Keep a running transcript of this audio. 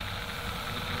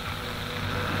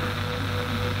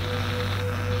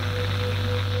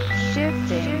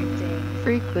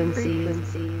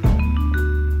frequencies.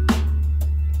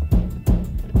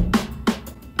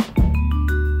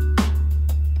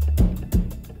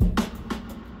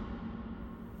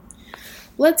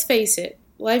 Let's face it,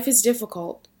 life is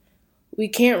difficult. We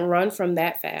can't run from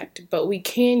that fact, but we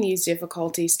can use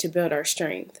difficulties to build our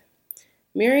strength.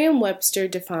 Merriam-Webster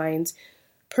defines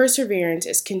perseverance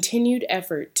as continued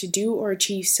effort to do or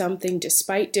achieve something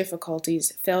despite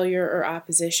difficulties, failure, or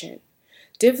opposition.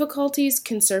 Difficulties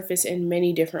can surface in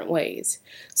many different ways.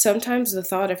 Sometimes the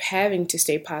thought of having to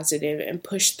stay positive and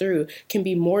push through can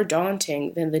be more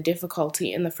daunting than the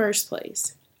difficulty in the first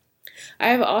place. I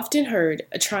have often heard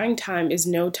a trying time is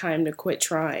no time to quit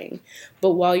trying,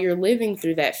 but while you're living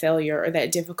through that failure or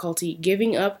that difficulty,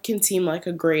 giving up can seem like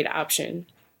a great option.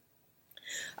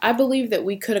 I believe that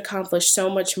we could accomplish so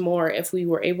much more if we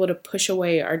were able to push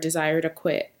away our desire to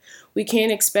quit. We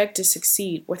can't expect to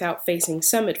succeed without facing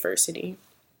some adversity.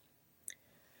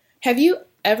 Have you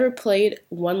ever played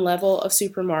one level of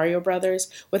Super Mario Bros.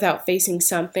 Without facing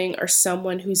something or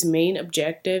someone whose main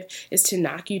objective is to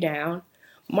knock you down?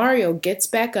 Mario gets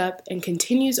back up and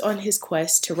continues on his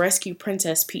quest to rescue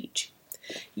Princess Peach.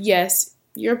 Yes,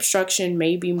 your obstruction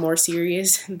may be more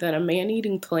serious than a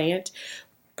man-eating plant,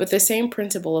 but the same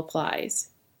principle applies.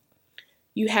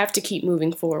 You have to keep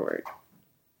moving forward.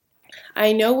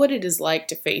 I know what it is like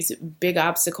to face big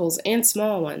obstacles and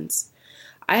small ones.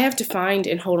 I have to find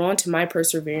and hold on to my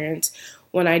perseverance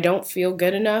when I don't feel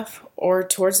good enough, or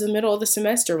towards the middle of the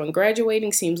semester when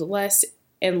graduating seems less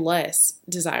and less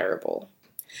desirable.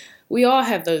 We all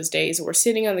have those days where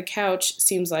sitting on the couch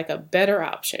seems like a better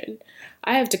option.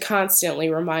 I have to constantly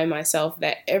remind myself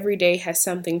that every day has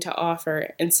something to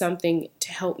offer and something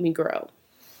to help me grow.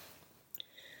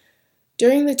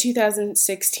 During the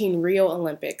 2016 Rio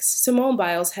Olympics, Simone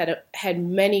Biles had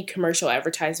many commercial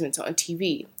advertisements on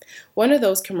TV. One of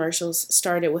those commercials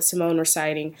started with Simone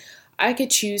reciting, "I could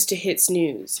choose to hit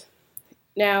snooze."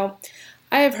 Now,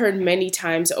 I have heard many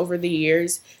times over the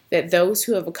years that those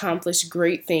who have accomplished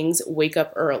great things wake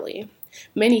up early.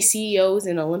 Many CEOs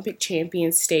and Olympic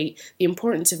champions state the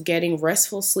importance of getting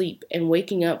restful sleep and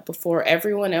waking up before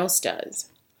everyone else does.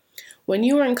 When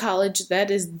you are in college, that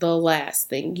is the last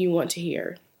thing you want to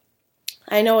hear.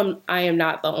 I know I am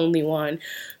not the only one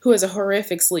who has a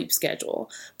horrific sleep schedule,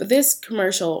 but this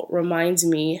commercial reminds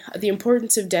me of the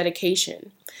importance of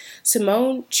dedication.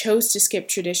 Simone chose to skip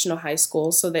traditional high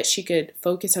school so that she could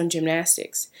focus on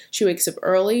gymnastics. She wakes up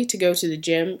early to go to the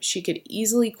gym. She could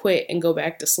easily quit and go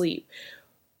back to sleep,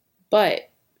 but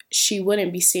she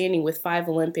wouldn't be standing with 5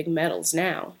 Olympic medals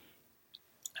now.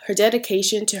 Her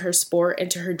dedication to her sport and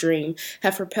to her dream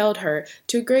have propelled her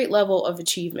to a great level of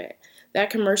achievement. That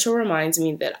commercial reminds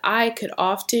me that I could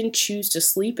often choose to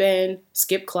sleep in,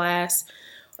 skip class,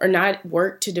 or not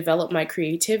work to develop my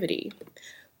creativity.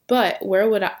 But where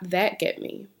would that get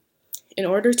me? In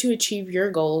order to achieve your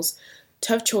goals,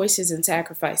 tough choices and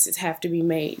sacrifices have to be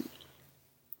made.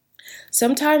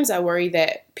 Sometimes I worry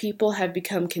that people have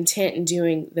become content in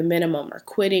doing the minimum or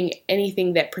quitting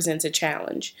anything that presents a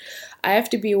challenge. I have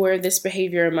to be aware of this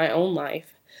behavior in my own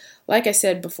life. Like I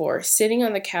said before, sitting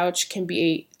on the couch can be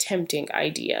a tempting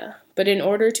idea, but in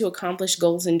order to accomplish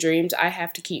goals and dreams, I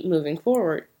have to keep moving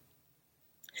forward.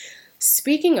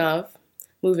 Speaking of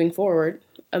moving forward,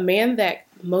 a man that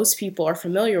most people are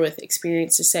familiar with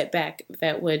experienced a setback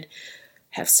that would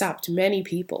have stopped many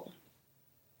people.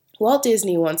 Walt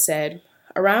Disney once said,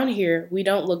 "Around here, we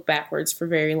don't look backwards for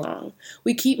very long.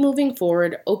 We keep moving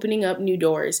forward, opening up new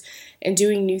doors, and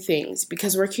doing new things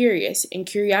because we're curious, and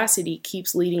curiosity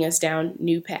keeps leading us down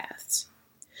new paths."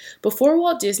 Before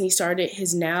Walt Disney started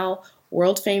his now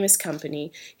world-famous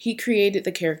company, he created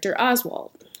the character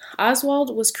Oswald.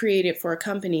 Oswald was created for a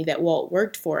company that Walt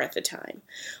worked for at the time.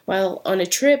 While on a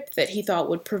trip that he thought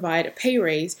would provide a pay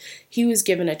raise, he was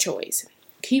given a choice: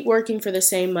 keep working for the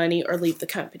same money or leave the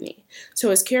company. So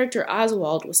his character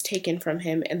Oswald was taken from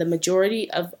him, and the majority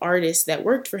of artists that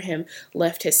worked for him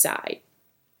left his side.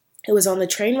 It was on the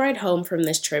train ride home from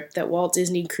this trip that Walt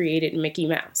Disney created Mickey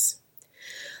Mouse.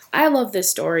 I love this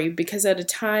story because at a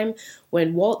time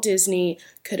when Walt Disney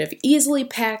could have easily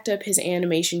packed up his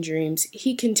animation dreams,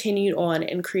 he continued on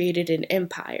and created an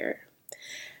empire.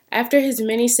 After his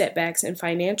many setbacks and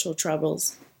financial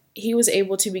troubles, he was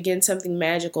able to begin something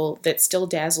magical that still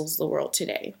dazzles the world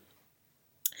today.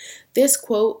 This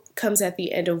quote comes at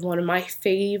the end of one of my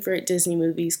favorite Disney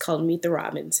movies called Meet the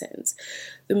Robinsons.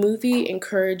 The movie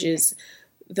encourages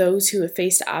those who have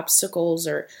faced obstacles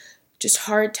or just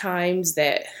hard times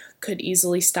that could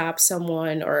easily stop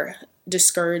someone or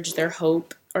discourage their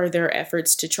hope or their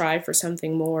efforts to try for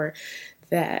something more,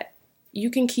 that you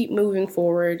can keep moving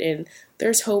forward, and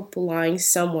there's hope lying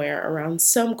somewhere around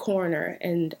some corner.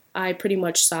 And I pretty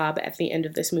much sob at the end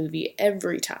of this movie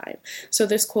every time. So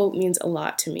this quote means a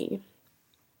lot to me.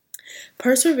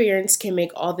 Perseverance can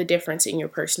make all the difference in your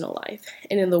personal life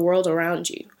and in the world around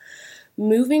you.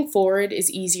 Moving forward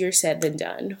is easier said than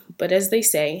done, but as they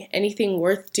say, anything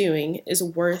worth doing is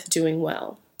worth doing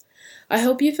well. I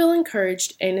hope you feel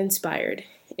encouraged and inspired.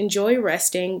 Enjoy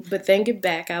resting, but then get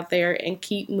back out there and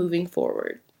keep moving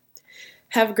forward.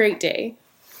 Have a great day.